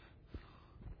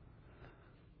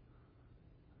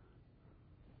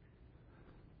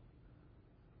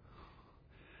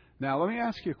 Now, let me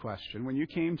ask you a question. When you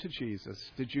came to Jesus,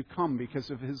 did you come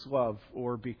because of his love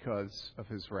or because of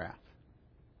his wrath?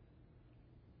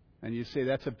 And you say,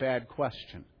 that's a bad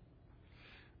question.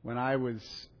 When I was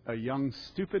a young,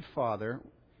 stupid father,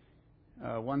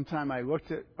 one time I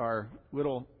looked at our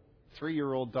little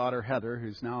 3-year-old daughter, Heather,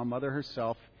 who's now a mother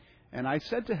herself, and I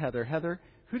said to Heather, Heather,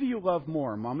 who do you love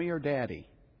more, Mommy or Daddy?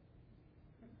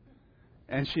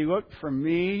 And she looked from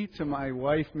me to my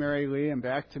wife, Mary Lee, and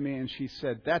back to me, and she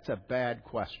said, that's a bad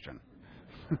question.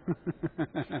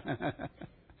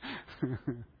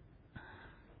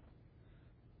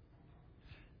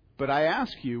 But I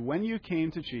ask you, when you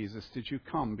came to Jesus, did you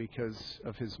come because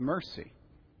of his mercy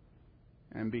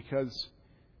and because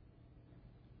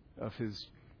of his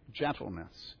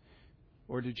gentleness?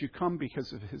 Or did you come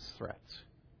because of his threats?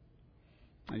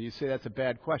 And you say that's a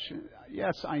bad question.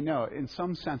 Yes, I know. In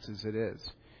some senses it is.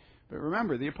 But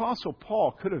remember, the Apostle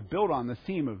Paul could have built on the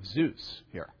theme of Zeus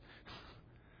here.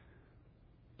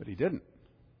 But he didn't.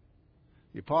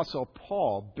 The Apostle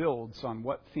Paul builds on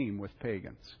what theme with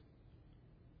pagans?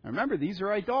 Now remember, these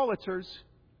are idolaters.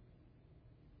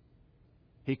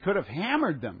 He could have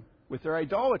hammered them with their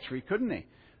idolatry, couldn't he?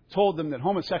 Told them that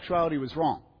homosexuality was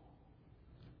wrong.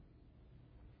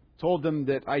 Told them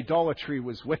that idolatry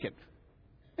was wicked.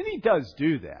 And he does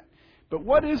do that. But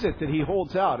what is it that he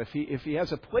holds out? If he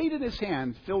has a plate in his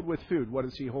hand filled with food, what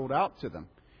does he hold out to them?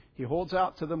 He holds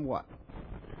out to them what?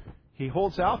 He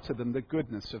holds out to them the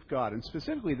goodness of God, and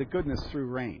specifically the goodness through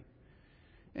rain.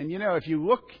 And you know, if you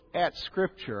look at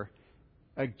Scripture,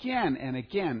 again and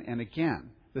again and again,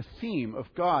 the theme of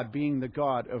God being the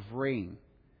God of rain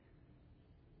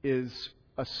is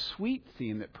a sweet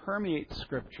theme that permeates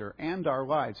Scripture and our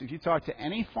lives. If you talk to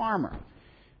any farmer,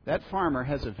 that farmer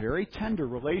has a very tender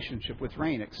relationship with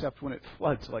rain, except when it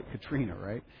floods like Katrina,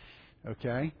 right?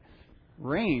 Okay?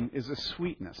 Rain is a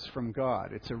sweetness from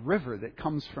God. It's a river that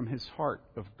comes from his heart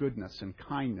of goodness and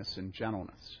kindness and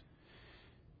gentleness.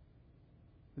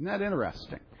 Isn't that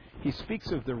interesting? He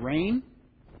speaks of the rain.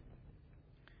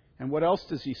 And what else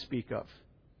does he speak of?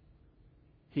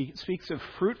 He speaks of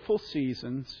fruitful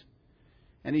seasons.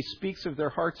 And he speaks of their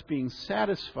hearts being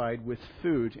satisfied with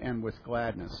food and with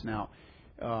gladness. Now,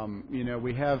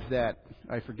 we have that,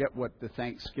 I forget what the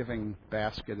Thanksgiving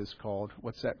basket is called.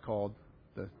 What's that called?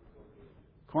 The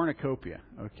cornucopia.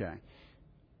 Okay.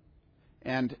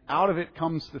 And out of it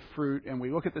comes the fruit, and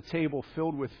we look at the table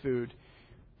filled with food.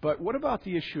 But what about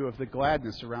the issue of the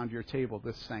gladness around your table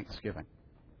this Thanksgiving?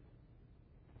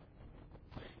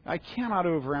 I cannot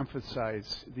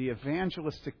overemphasize the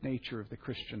evangelistic nature of the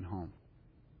Christian home.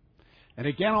 And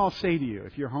again, I'll say to you,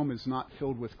 if your home is not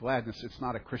filled with gladness, it's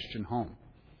not a Christian home.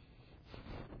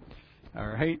 All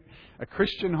right? A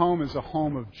Christian home is a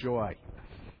home of joy.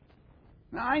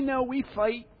 Now, I know we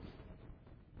fight.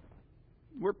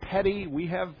 We're petty. We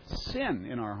have sin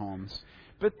in our homes.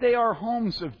 But they are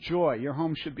homes of joy. Your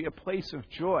home should be a place of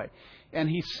joy. And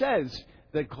he says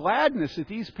the gladness that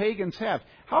these pagans have.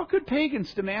 How could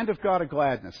pagans demand of God a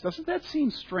gladness? Doesn't that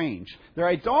seem strange? They're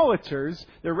idolaters.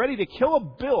 They're ready to kill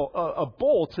a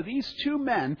bull to these two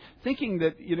men, thinking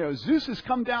that, Zeus has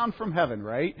come down from heaven,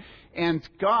 right? And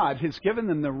God has given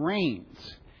them the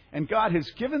rains. And God has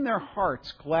given their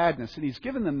hearts gladness. And he's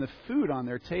given them the food on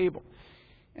their table.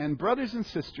 And brothers and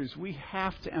sisters, we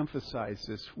have to emphasize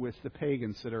this with the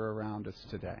pagans that are around us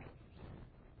today.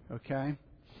 Okay?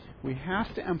 We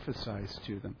have to emphasize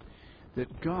to them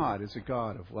that God is a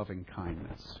God of loving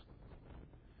kindness.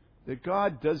 That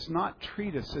God does not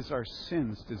treat us as our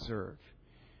sins deserve,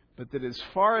 but that as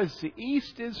far as the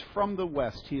east is from the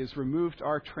west, He has removed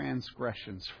our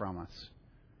transgressions from us.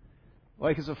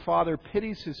 Like as a father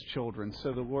pities his children,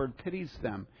 so the Lord pities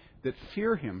them that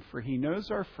fear Him, for He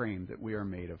knows our frame, that we are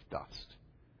made of dust.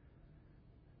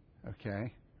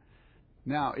 Okay?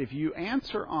 Now, if you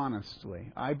answer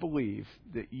honestly, I believe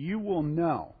that you will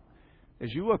know,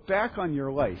 as you look back on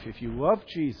your life, if you love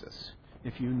Jesus,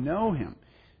 if you know Him,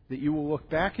 that you will look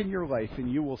back in your life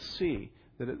and you will see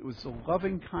that it was the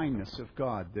loving kindness of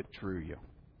God that drew you.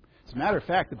 As a matter of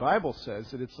fact, the Bible says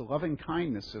that it's the loving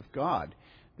kindness of God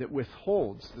that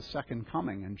withholds the second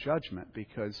coming and judgment,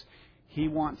 because He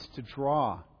wants to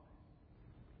draw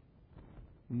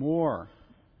more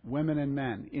women and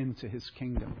men into His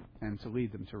kingdom and to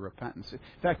lead them to repentance. In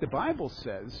fact, the Bible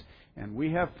says, and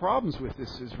we have problems with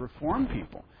this as Reformed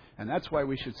people, and that's why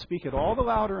we should speak it all the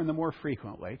louder and the more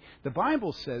frequently. The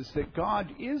Bible says that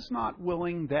God is not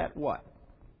willing that what?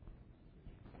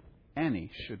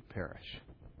 Any should perish.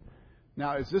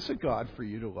 Now, is this a God for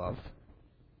you to love?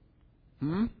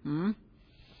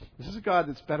 This is a God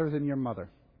that's better than your mother.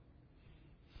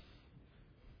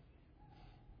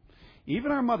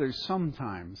 Even our mothers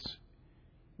sometimes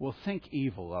will think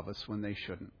evil of us when they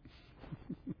shouldn't.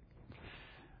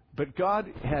 But God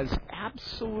has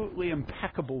absolutely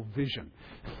impeccable vision.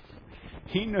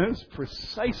 He knows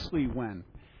precisely when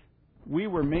we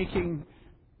were making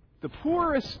the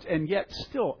poorest and yet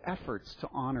still efforts to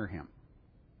honor Him.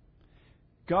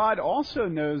 God also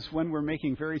knows when we're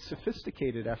making very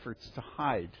sophisticated efforts to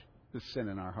hide the sin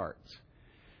in our hearts.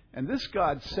 And this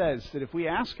God says that if we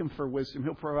ask Him for wisdom,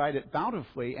 He'll provide it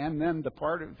bountifully, and then the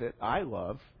part of it I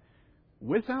love,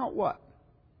 without what?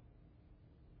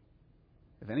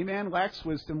 If any man lacks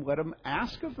wisdom, let him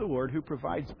ask of the Lord, who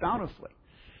provides bountifully.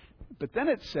 But then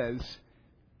it says,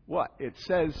 what? It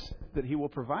says that He will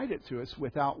provide it to us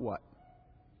without what?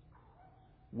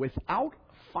 Without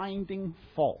finding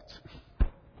fault.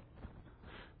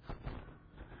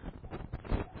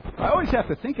 I always have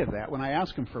to think of that when I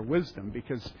ask Him for wisdom,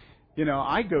 because,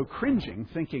 I go cringing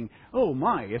thinking, oh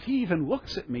my, if He even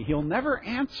looks at me, He'll never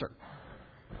answer.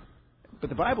 But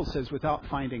the Bible says without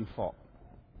finding fault.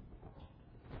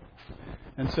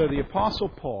 And so the Apostle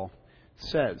Paul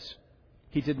says,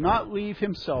 He did not leave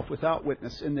Himself without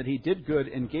witness, in that He did good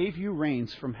and gave you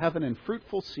rains from heaven in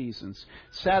fruitful seasons,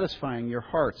 satisfying your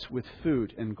hearts with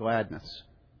food and gladness.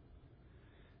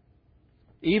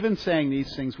 Even saying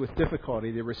these things with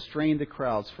difficulty, they restrained the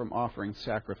crowds from offering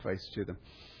sacrifice to them.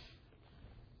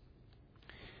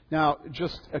 Now,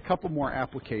 just a couple more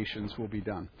applications will be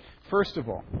done. First of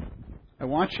all, I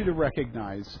want you to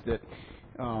recognize that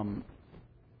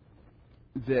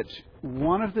that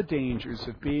one of the dangers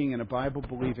of being in a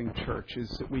Bible-believing church is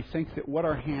that we think that what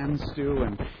our hands do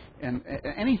and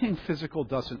anything physical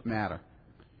doesn't matter.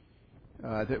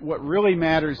 That what really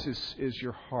matters is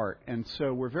your heart. And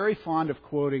so we're very fond of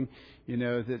quoting,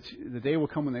 that the day will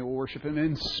come when they will worship Him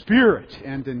in spirit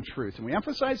and in truth. And we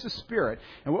emphasize the spirit.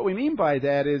 And what we mean by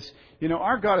that is,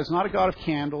 our God is not a God of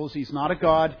candles. He's not a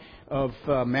God of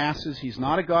masses. He's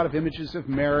not a God of images of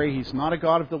Mary. He's not a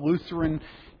God of the Lutheran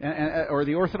or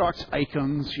the Orthodox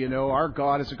icons. Our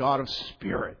God is a God of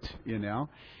spirit,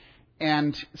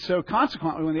 And so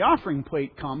consequently, when the offering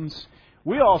plate comes,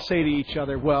 we all say to each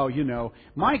other, well,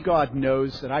 my God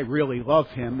knows that I really love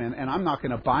Him, and I'm not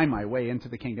going to buy my way into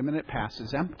the kingdom, and it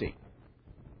passes empty.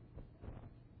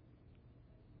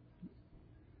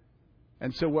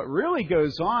 And so what really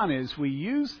goes on is we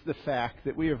use the fact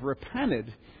that we have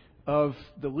repented of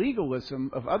the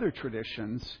legalism of other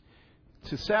traditions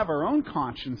to salve our own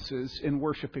consciences in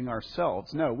worshiping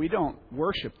ourselves. No, we don't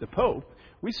worship the Pope.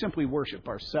 We simply worship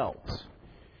ourselves.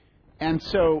 And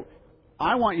so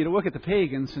I want you to look at the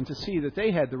pagans and to see that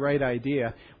they had the right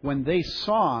idea when they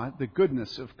saw the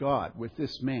goodness of God with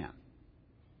this man.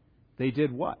 They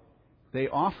did what? They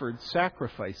offered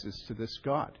sacrifices to this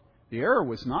God. The error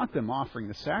was not them offering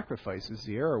the sacrifices.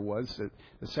 The error was that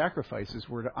the sacrifices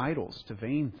were to idols, to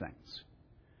vain things.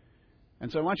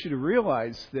 And so I want you to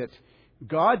realize that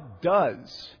God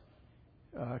does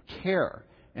care,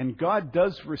 and God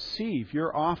does receive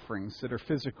your offerings that are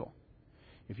physical.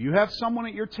 If you have someone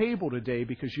at your table today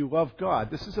because you love God,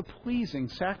 this is a pleasing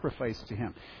sacrifice to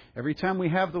Him. Every time we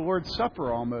have the Lord's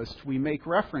Supper almost, we make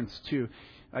reference to,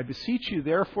 I beseech you,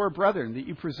 therefore, brethren, that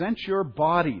you present your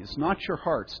bodies, not your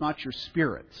hearts, not your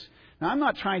spirits. Now, I'm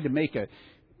not trying to make a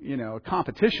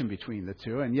competition between the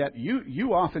two, and yet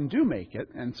you often do make it.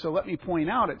 And so let me point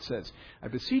out, it says, I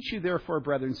beseech you, therefore,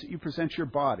 brethren, that you present your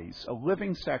bodies, a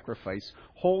living sacrifice,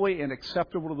 holy and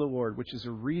acceptable to the Lord, which is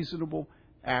a reasonable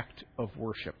act of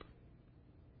worship.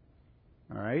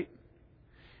 All right?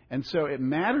 And so it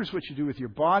matters what you do with your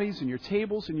bodies and your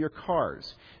tables and your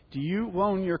cars. Do you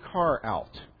loan your car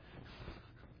out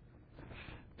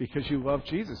because you love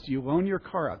Jesus? Do you loan your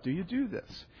car out? Do you do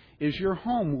this? Is your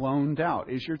home loaned out?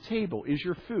 Is your table? Is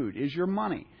your food? Is your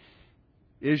money?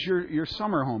 Is your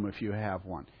summer home if you have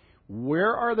one?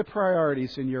 Where are the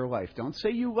priorities in your life? Don't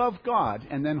say you love God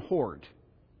and then hoard.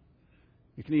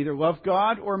 You can either love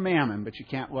God or mammon, but you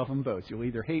can't love them both. You'll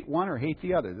either hate one or hate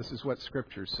the other. This is what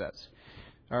Scripture says.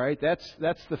 All right, that's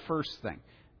the first thing.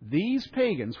 These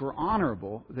pagans were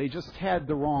honorable. They just had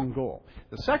the wrong goal.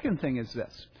 The second thing is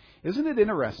this. Isn't it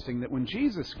interesting that when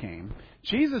Jesus came,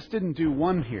 Jesus didn't do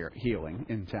one healing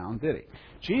in town, did he?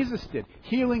 Jesus did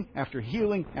healing after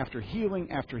healing after healing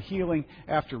after healing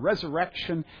after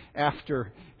resurrection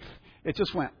after... It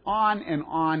just went on and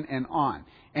on and on.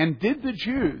 And did the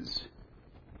Jews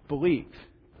believe?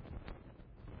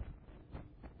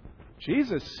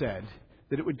 Jesus said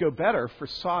that it would go better for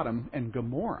Sodom and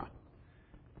Gomorrah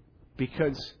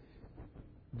because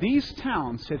these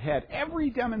towns had had every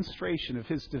demonstration of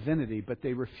his divinity, but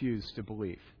they refused to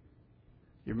believe.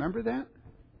 You remember that?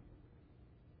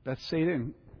 That's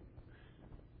Satan.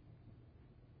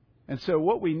 And so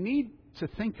what we need to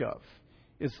think of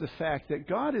is the fact that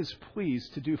God is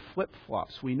pleased to do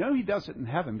flip-flops. We know he does it in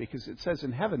heaven because it says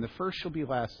in heaven the first shall be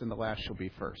last and the last shall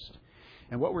be first.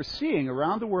 And what we're seeing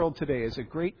around the world today is a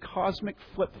great cosmic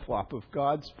flip-flop of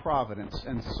God's providence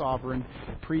and sovereign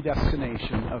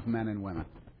predestination of men and women.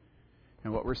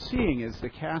 And what we're seeing is the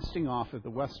casting off of the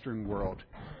Western world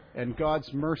and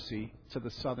God's mercy to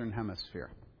the Southern Hemisphere.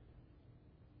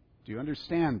 Do you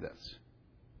understand this?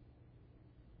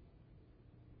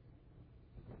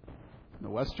 The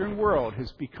Western world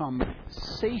has become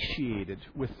satiated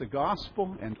with the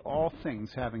gospel and all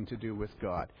things having to do with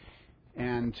God.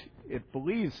 And it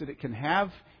believes that it can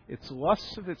have its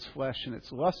lusts of its flesh and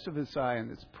its lust of its eye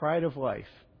and its pride of life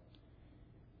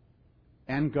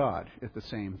and God at the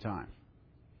same time.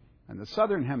 And the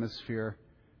Southern Hemisphere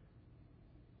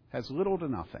has little to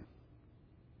nothing.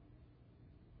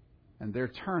 And they're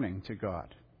turning to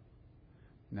God.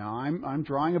 Now, I'm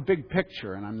drawing a big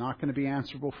picture, and I'm not going to be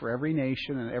answerable for every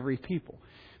nation and every people.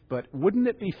 But wouldn't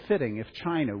it be fitting if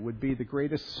China would be the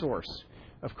greatest source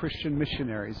of Christian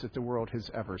missionaries that the world has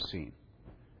ever seen,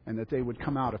 and that they would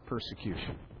come out of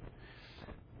persecution?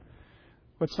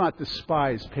 Let's not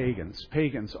despise pagans.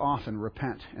 Pagans often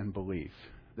repent and believe.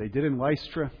 They did in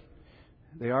Lystra.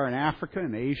 They are in Africa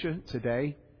and Asia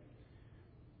today.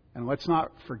 And let's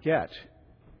not forget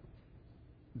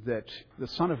that the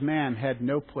Son of Man had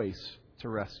no place to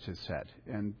rest his head,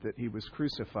 and that he was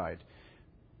crucified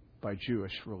by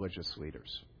Jewish religious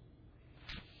leaders.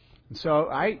 And so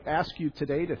I ask you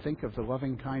today to think of the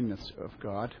loving kindness of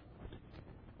God,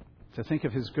 to think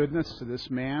of his goodness to this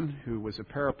man who was a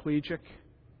paraplegic,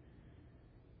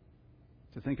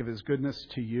 to think of his goodness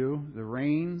to you, the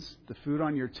rains, the food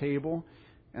on your table,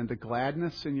 and the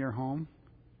gladness in your home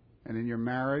and in your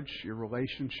marriage, your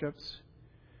relationships,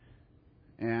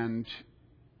 and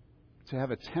to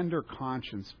have a tender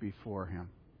conscience before him,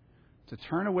 to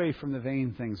turn away from the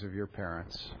vain things of your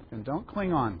parents, and don't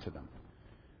cling on to them.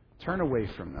 Turn away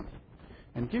from them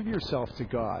and give yourself to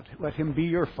God. Let him be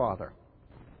your Father.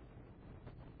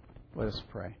 Let us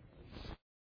pray.